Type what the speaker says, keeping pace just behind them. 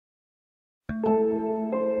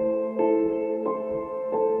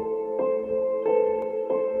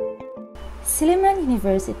Silliman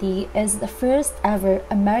University is the first ever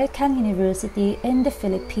American university in the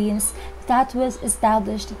Philippines that was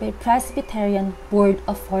established by Presbyterian Board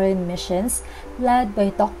of Foreign Missions led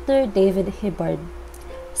by Dr. David Hibbard.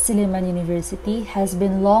 Silliman University has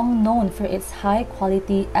been long known for its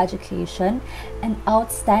high-quality education and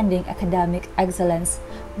outstanding academic excellence,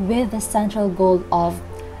 with the central goal of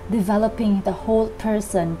developing the whole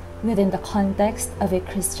person within the context of a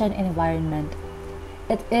Christian environment.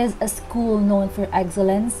 It is a school known for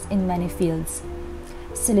excellence in many fields.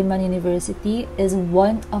 Silliman University is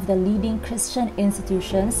one of the leading Christian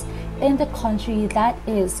institutions in the country that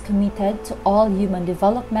is committed to all human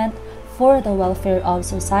development for the welfare of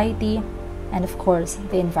society and, of course,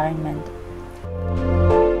 the environment.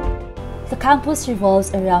 The campus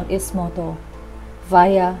revolves around its motto,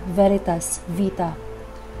 Via Veritas Vita,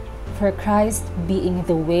 for Christ being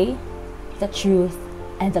the way, the truth,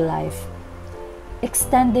 and the life,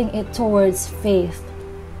 extending it towards faith,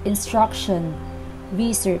 instruction,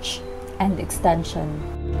 research, and extension.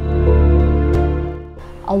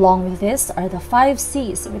 Along with this are the 5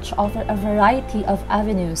 C's, which offer a variety of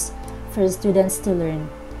avenues for students to learn: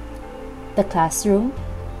 the classroom,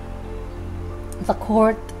 the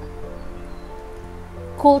court,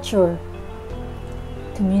 culture,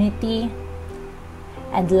 community,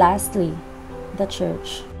 and lastly, the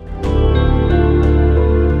church.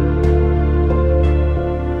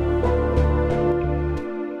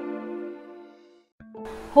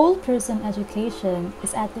 Whole person education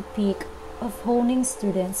is at the peak of honing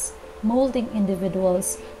students, molding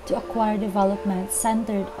individuals to acquire development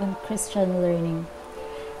centered on Christian learning.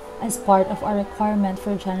 As part of our requirement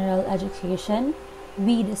for general education,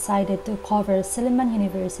 we decided to cover Silliman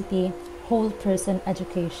University whole person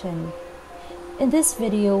education. In this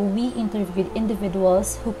video, we interviewed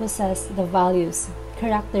individuals who possess the values,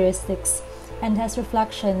 characteristics, and has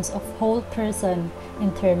reflections of whole person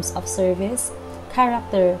in terms of service,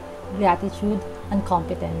 character, gratitude, and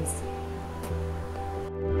competence.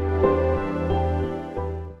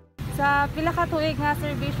 Sa pila ka tuig nga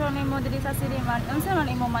serbisyo nimo diri sa Silliman, unsa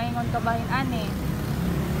man imo maingon kabahin ani?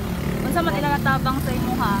 Unsa man ilang tabang sa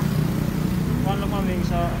imuha? Wala maming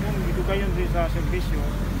sa among gidugayon diri sa serbisyo.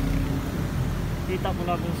 Kita ko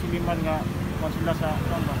na kung Silliman nga sila sa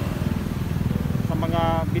sa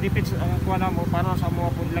mga benefits ang kuha namo para sa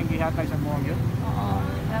mga pud lang gihatag sa mga gyud. Oo.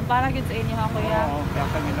 Para gyud sa inyo ha kuya. Oo,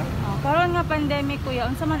 kaya nila. Karon nga pandemic kuya,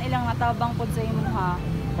 unsa man ilang tabang pud sa imuha?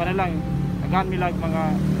 Para lang daghan mi lang mga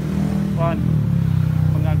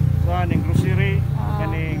ng grocery,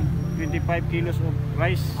 kaning 25 kilos of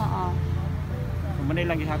rice. So manay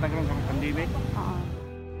lang gihatag ron karong pandemic.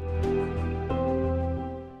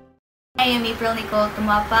 I am April Nicole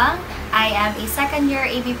Tumapang. I am a second-year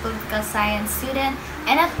AB Political Science student,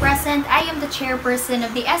 and at present, I am the chairperson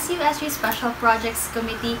of the SUSG Special Projects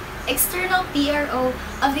Committee, external PRO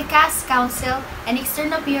of the CAS Council, and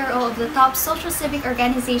external PRO of the top social civic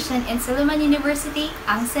organization in Silliman University,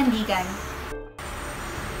 ang Sandigan.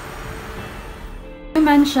 You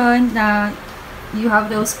mentioned that you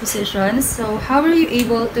have those positions, so how are you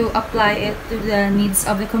able to apply it to the needs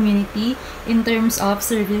of the community in terms of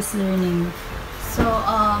service learning? So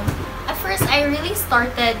at first I really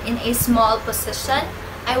started in a small position.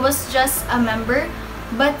 I was just a member,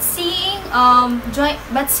 but seeing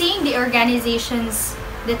the organizations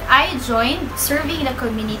that I joined serving the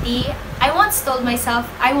community, I once told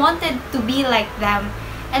myself I wanted to be like them.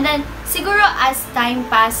 And then, siguro as time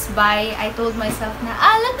passed by, I told myself na,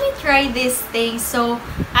 let me try this thing. So,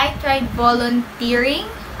 I tried volunteering.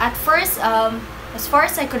 At first, as far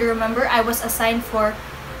as I could remember, I was assigned for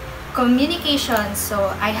communications.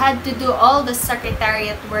 So, I had to do all the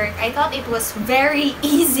secretariat work. I thought it was very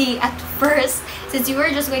easy at first, since you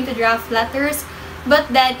were just going to draft letters. But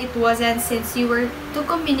then, it wasn't, since you were to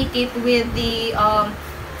communicate with the,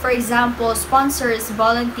 for example, sponsors,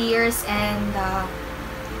 volunteers, and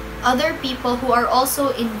other people who are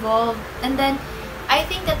also involved. And then I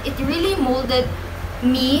think that it really molded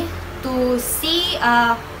me to see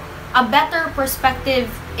a better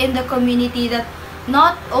perspective in the community, that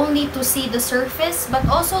not only to see the surface but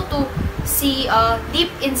also to see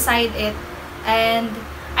deep inside it. And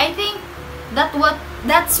I think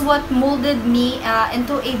that's what molded me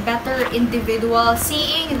into a better individual,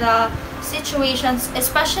 seeing the situations,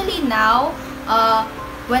 especially now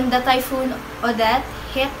when the Typhoon Odette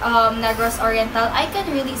hit Negros Oriental. I can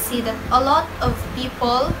really see that a lot of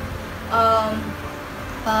people,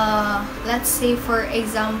 let's say for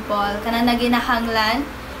example, kana naginahanglan,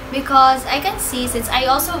 because I can see, since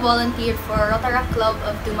I also volunteered for Rotaract Club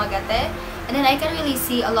of Dumaguete, and then I can really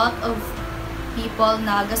see a lot of people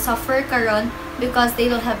na ga-suffer karon because they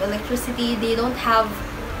don't have electricity, they don't have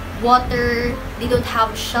water, they don't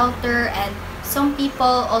have shelter, and some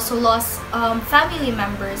people also lost family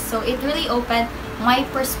members. So it really opened my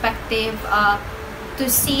perspective to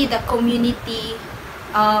see the community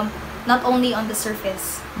not only on the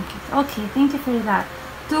surface. Okay, thank you for that.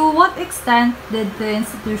 To what extent did the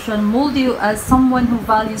institution mold you as someone who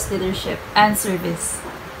values leadership and service?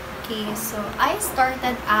 Okay, so I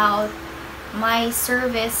started out my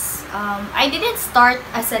service. I didn't start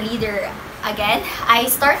as a leader again. I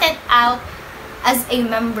started out as a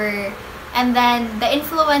member, and then the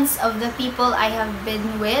influence of the people I have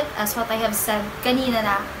been with, as what I have said kanina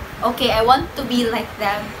na, okay, I want to be like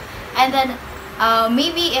them. And then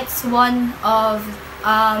maybe it's one of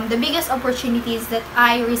the biggest opportunities that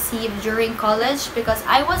I received during college, because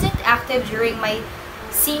I wasn't active during my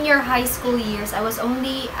senior high school years. I was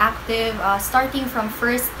only active starting from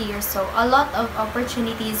first year, so a lot of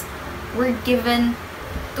opportunities were given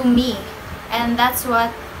to me, and that's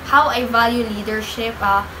how I value leadership.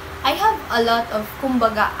 I have a lot of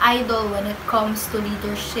kumbaga idol when it comes to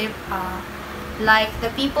leadership. Like the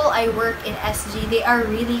people I work in SG, they are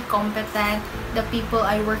really competent. The people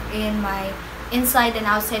I work in my inside and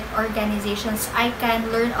outside organizations, I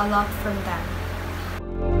can learn a lot from them.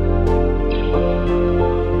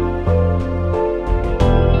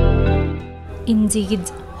 Indeed,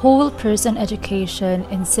 whole person education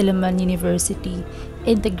in Silliman University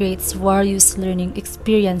integrates various learning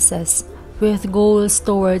experiences with goals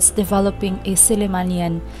towards developing a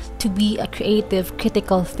Sillimanian to be a creative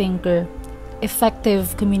critical thinker,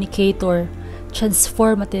 effective communicator,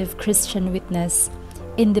 transformative Christian witness,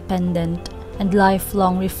 independent, and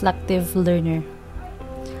lifelong reflective learner.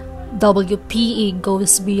 WPE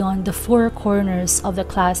goes beyond the four corners of the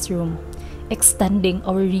classroom, extending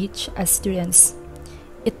our reach as students.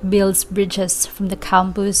 It builds bridges from the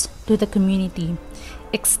campus to the community,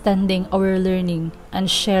 extending our learning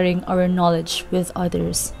and sharing our knowledge with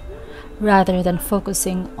others. Rather than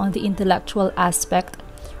focusing on the intellectual aspect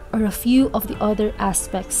or a few of the other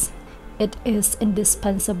aspects, it is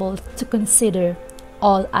indispensable to consider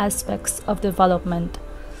all aspects of development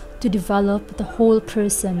to develop the whole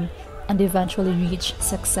person and eventually reach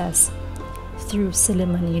success through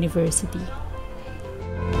Silliman University.